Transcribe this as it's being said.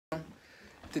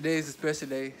Today is a special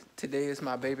day. Today is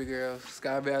my baby girl,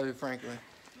 Sky Valerie Franklin.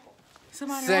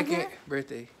 Somebody second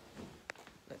birthday.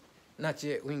 Not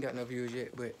yet. We ain't got no views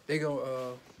yet, but they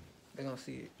gonna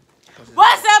see it.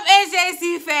 What's up,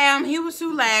 SJC fam? He was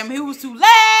too lame. He was too lame.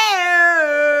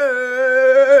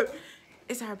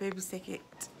 It's our baby's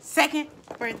second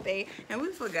birthday, and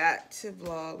we forgot to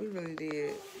vlog. We really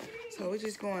did. So we're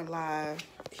just going live.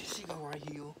 She go right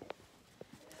here.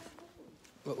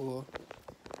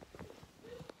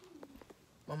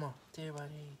 Mama, tell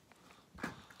everybody.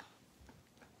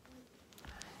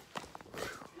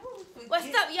 What's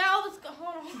up, y'all?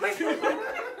 Hold on.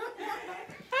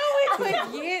 How we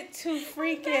forget to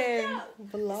freaking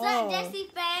vlog? What's up, Jesse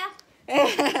fam?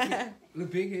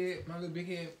 Little big head, my little big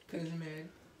head cousin man.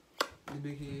 Little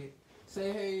big head.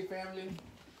 Say hey, family.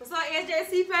 What's up,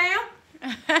 SJC fam?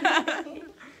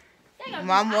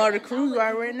 Mama of the crew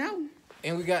right now.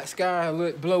 And we got Sky, a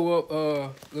little blow up,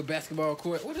 little basketball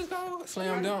court. What is it called?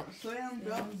 Slam dunk. Slam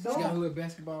dunk. She got little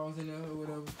basketballs in there or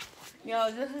whatever. Yo,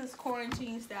 this is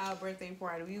quarantine style birthday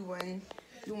party. We wasn't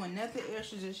doing nothing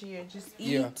extra this year. Just eat.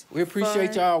 Yeah, we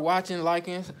appreciate y'all watching,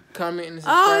 liking, commenting, and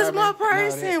Oh, subscribing. it's my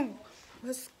person.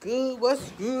 What's good?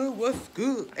 What's good? What's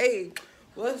good? Hey,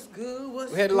 what's good? What's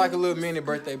good? We had like a little mini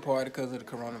birthday party because of the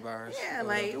coronavirus. Yeah,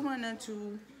 like it wasn't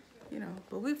too,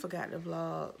 but we forgot to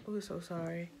vlog. We're so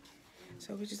sorry.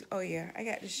 So we just, oh yeah, I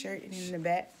got the shirt and in the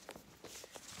back.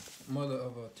 Mother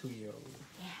of a 2-year-old.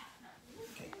 Yeah.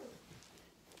 Okay.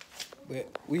 But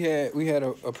we had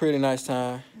a pretty nice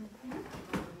time.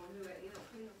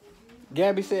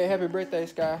 Gabby said happy birthday,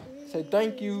 Sky. Say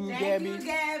thank you, Gabby. Thank you,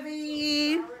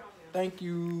 Gabby. Thank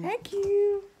you. Thank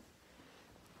you.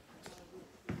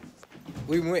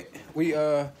 We meant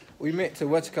to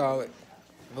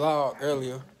vlog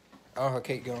earlier. All her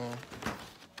cake gone.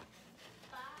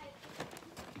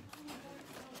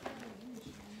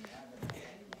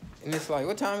 And it's like,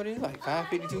 what time it is? Like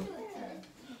 5:52? You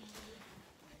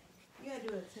gotta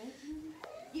do a test?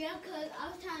 Yeah, because I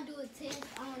was trying to do a test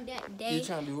on that day. You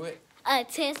trying to do what? A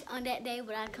test on that day,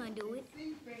 but I couldn't do it.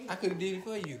 I could have did it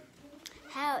for you.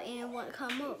 How and what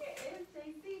come up?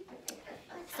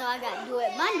 So I got to do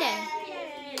it Monday.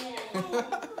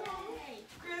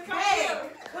 Hey,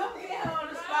 come get her on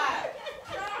the spot.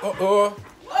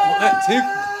 My auntie.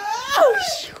 Oh,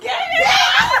 shoot.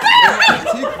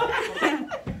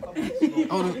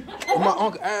 Oh, my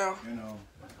Uncle Al.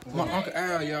 My Uncle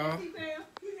Al, y'all.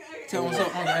 Tell what's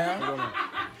up, Uncle Al.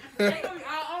 They gonna be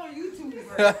all on YouTube,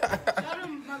 bro. Show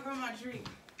them my grandma tree.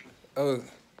 Oh,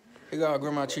 he got a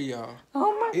grandma tree, y'all.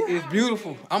 Oh my God. It's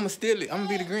beautiful. I'ma steal it. I'ma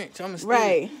be the Grinch. I'ma steal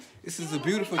Right. it. This is a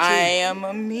beautiful tree. I am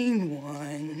a mean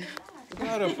one.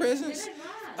 All the presents.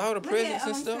 All the presents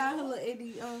and stuff. Her little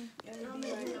LED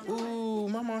right Ooh,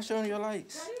 my mom showing your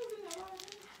lights.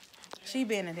 She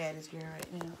being a daddy's girl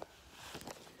right now.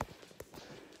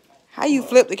 How you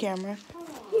flip the camera?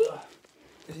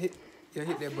 Just hit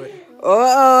that button.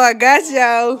 Oh, I got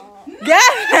y'all.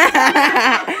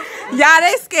 Y'all,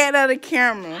 they scared of the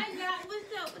camera.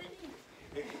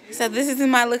 So this is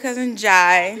my little cousin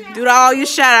Jai. Do all your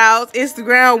shout outs.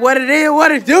 Instagram, what it is,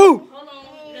 what it do. Hold on.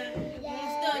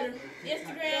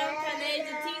 Instagram,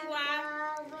 Kanaja, TY,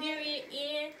 period,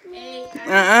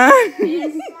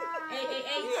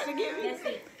 That's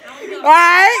it.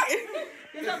 Alright.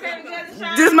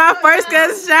 This is my first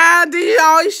cousin Shine. Do you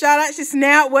always shout out your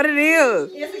snap? What it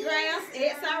is? Instagram,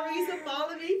 Sarisa,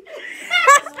 follow me.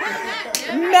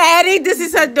 Maddie, this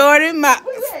is her daughter, my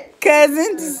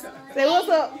cousin. Say what's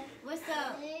up. What's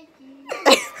up?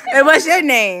 Hey, what's your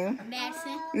name?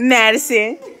 Madison.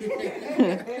 Madison.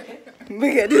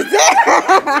 Look at this.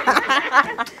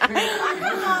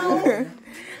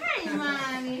 Hey,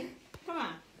 mommy. Come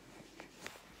on.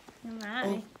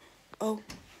 Oh.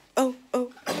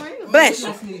 Bless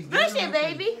you. Bless you,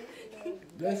 baby.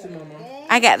 Bless you, mama.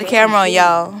 I got the camera on,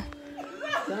 y'all.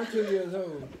 I'm 2 years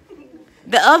old.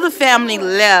 The other family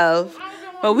left,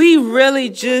 but we really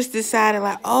just decided,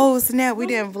 like, oh, snap, we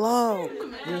didn't vlog.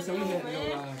 Yeah, so we had to go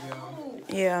live, y'all.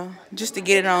 Yeah, just to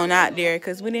get it on out there,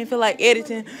 because we didn't feel like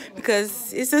editing,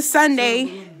 because it's a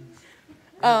Sunday.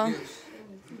 Yeah,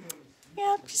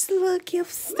 just a little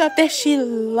gift stuff that she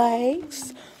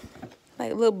likes.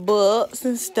 Like little books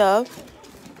and stuff.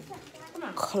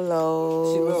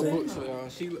 Clothes. She loves books,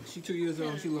 y'all. She 2 years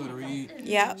old. She love to read.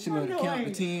 Yeah. She love to count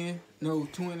to 10. No,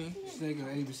 20. She take her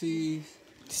ABCs.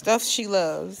 Stuff she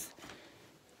loves.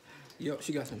 Yup,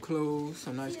 she got some clothes,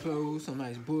 some nice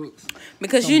books.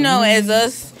 Because you know, as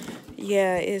us,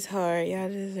 yeah, it's hard. Y'all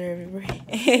deserve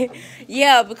it.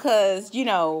 Yeah, because,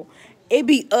 it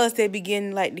be us that be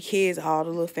getting, like, the kids all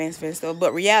the little fancy stuff.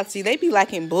 But reality, they be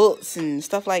liking books and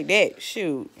stuff like that.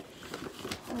 Shoot.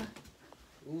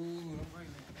 Ooh, don't bring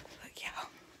Look, y'all.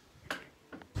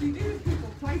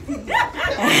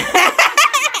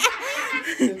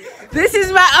 This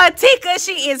is my Tika.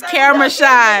 She is camera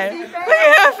shy. Look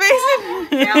at her face.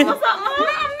 Yeah, what's up,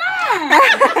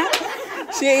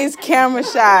 Mom? She is camera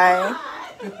shy.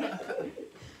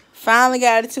 Finally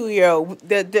got a 2-year-old.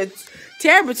 The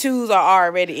terrible twos are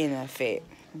already in effect,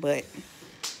 but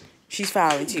she's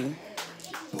finally 2.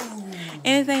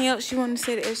 Anything else you want to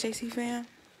say to SJC fam?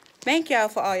 Thank y'all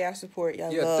for all y'all support.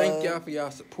 Y'all Yeah, love. thank y'all for y'all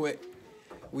support.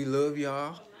 We love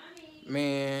y'all.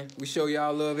 Man, we show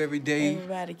y'all love every day.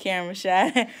 Everybody camera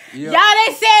shy. Yeah. Y'all,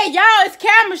 they said y'all is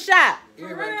camera shy.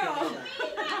 Everybody camera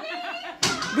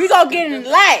shy. We gonna get in the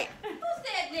light. Who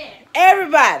said that?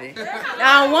 Everybody.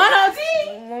 Now, 1 or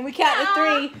 2, when we count to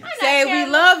 3, say we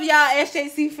love y'all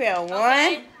SJC fam.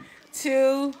 1,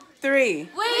 2, 3. We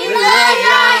love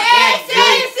y'all,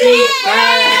 SJC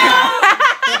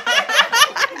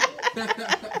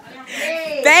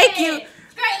Thank you.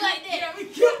 Straight like that.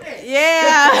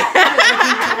 Yeah.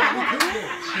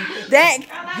 That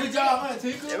Good job, huh,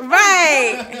 Tika?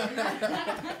 right.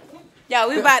 Y'all,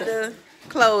 we about to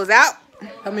close out.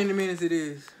 How many minutes it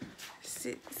is?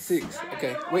 6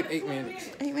 Okay, wait 8 minutes.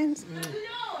 8 minutes.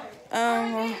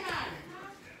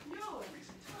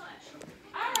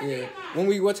 Yeah. When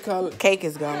we call it? Cake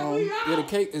is gone. Yeah, the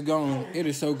cake is gone. It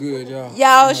is so good, y'all.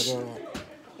 Y'all, Oh my God.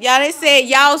 y'all, they said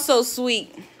y'all so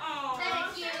sweet.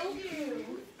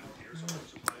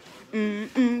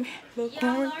 Thank Mm-mm. you.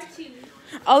 Y'all are too.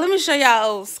 Oh, let me show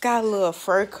y'all Sky little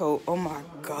fur coat. Oh my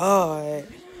God.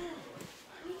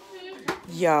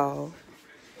 Y'all.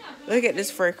 Look at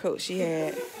this fur coat she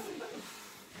had.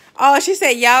 Oh, she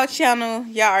said y'all channel,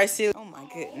 y'all are silly. Oh my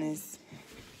goodness.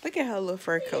 Look at her little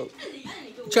fur coat.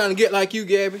 Trying to get like you,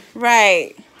 Gabby.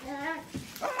 Right.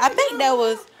 I think that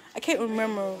was, I can't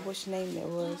remember which name that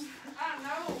was.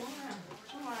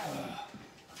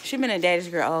 She been a daddy's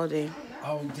girl all day.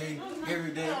 All day,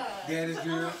 every day. Daddy's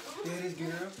girl. Daddy's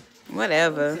girl.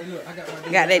 Whatever. Say, look, I got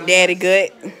my Got that daddy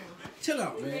good. Chill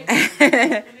out, man.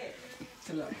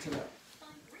 Chill out.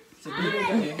 So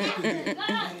good, good.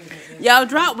 Y'all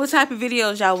drop what type of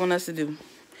videos y'all want us to do.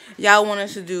 Y'all want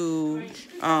us to do,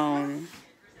 I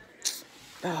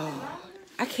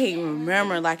can't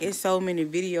remember. Like, it's so many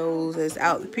videos that's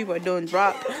out. People are doing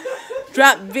drop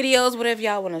videos, whatever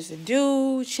y'all want us to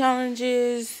do,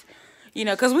 challenges. You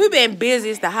know, because we've been busy.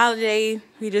 It's the holiday.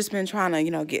 We just been trying to,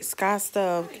 you know, get Sky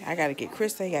stuff. I got to get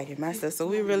Krista. I got to get my stuff. So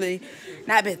we really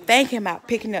not been thinking about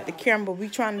picking up the camera, but we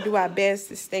trying to do our best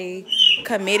to stay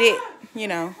committed, you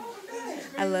know.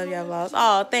 I love y'all vlogs.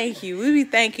 Oh, thank you. We be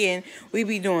thinking we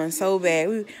be doing so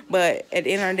bad. But at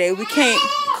the end of the day, we can't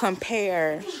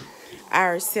compare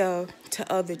ourselves to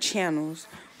other channels.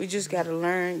 We just got to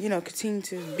learn, you know, continue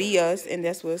to be us, and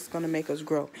that's what's going to make us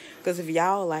grow. Because if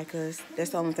y'all like us, that's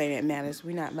the only thing that matters.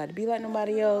 We're not about to be like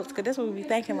nobody else. Because that's what we be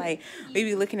thinking. Like, we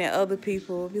be looking at other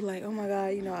people, be like, oh, my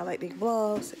God, you know, I like their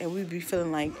vlogs. And we be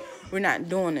feeling like we're not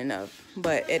doing enough.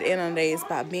 But at the end of the day, it's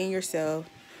about being yourself.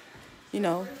 You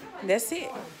know, that's it.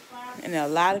 And a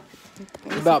lot of...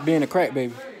 It's about being a crack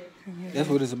baby. That's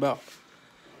what it's about.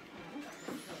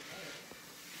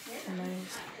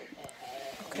 Nice.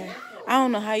 Okay. I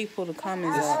don't know how you pull the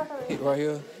comments up. Hit right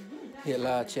here. Hit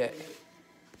live chat.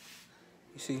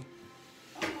 You see?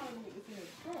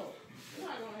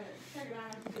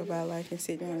 Talk about like and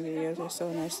sit down videos. They're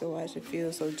so nice to watch. It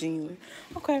feels so genuine.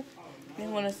 Okay. They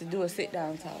want us to do a sit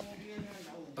down talk.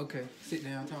 Okay. Sit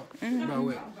down, talk. About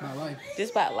what? About life.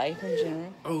 Just about life in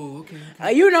general. Oh,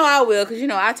 okay. You know I will, because you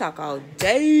know I talk all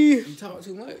day. You talk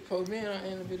too much. Post me in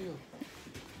the video.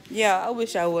 Yeah, I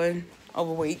wish I wasn't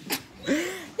overweight.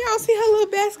 Y'all see her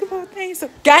little basketball thing? So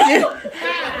gotcha.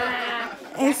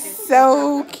 It's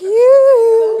so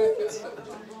cute.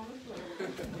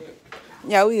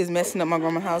 Yeah, we is messing up my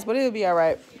grandma's house, but it'll be all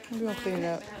right. We're gonna clean it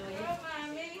up.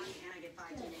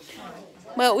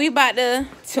 But we about to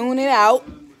tune it out.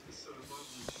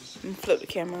 Let me flip the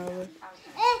camera over.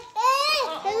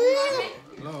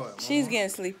 Lord. She's getting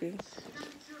sleepy.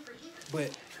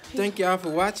 But thank y'all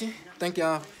for watching. Thank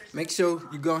y'all. Make sure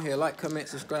you go ahead, like, comment,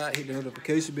 subscribe, hit the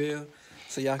notification bell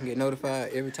so y'all can get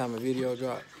notified every time a video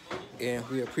drop. And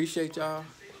we appreciate y'all.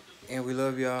 And we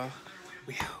love y'all.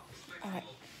 We out. All right.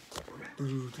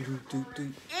 Do, do, do, do,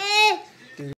 do.